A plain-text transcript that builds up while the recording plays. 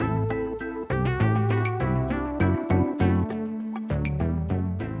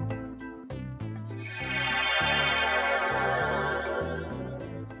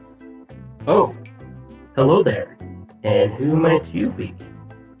Oh, hello there. And who might you be?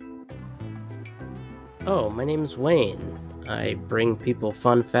 Oh, my name's Wayne. I bring people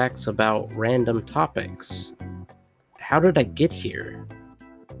fun facts about random topics. How did I get here?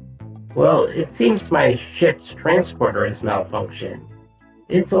 Well, it seems my ship's transporter has malfunctioned.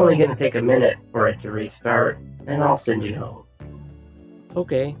 It's only going to take a minute for it to restart, and I'll send you home.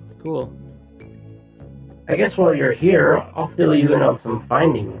 Okay, cool. I guess while you're here, I'll fill you in on some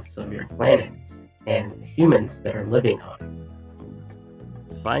findings of your planets and the humans that are living on.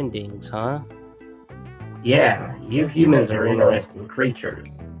 Findings, huh? Yeah, you humans are interesting creatures.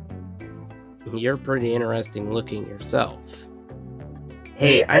 You're pretty interesting looking yourself.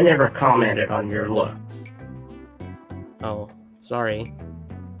 Hey, I never commented on your looks. Oh, sorry.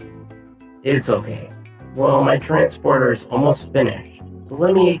 It's okay. Well, my transporter's almost finished, so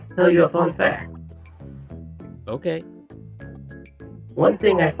let me tell you a fun fact. Okay. One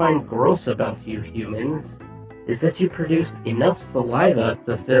thing I find gross about you humans is that you produce enough saliva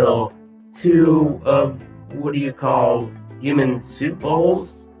to fill two of what do you call human soup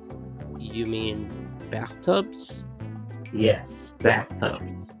bowls? You mean bathtubs? Yes,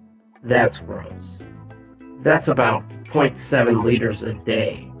 bathtubs. That's gross. That's about zero point 0.7 liters a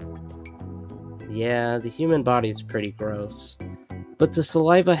day. Yeah, the human body's pretty gross. But the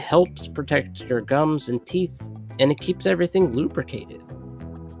saliva helps protect your gums and teeth, and it keeps everything lubricated.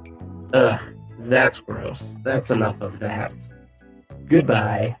 Ugh, that's gross. That's enough of that.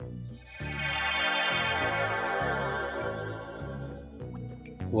 Goodbye.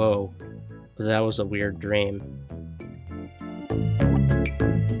 Whoa, that was a weird dream.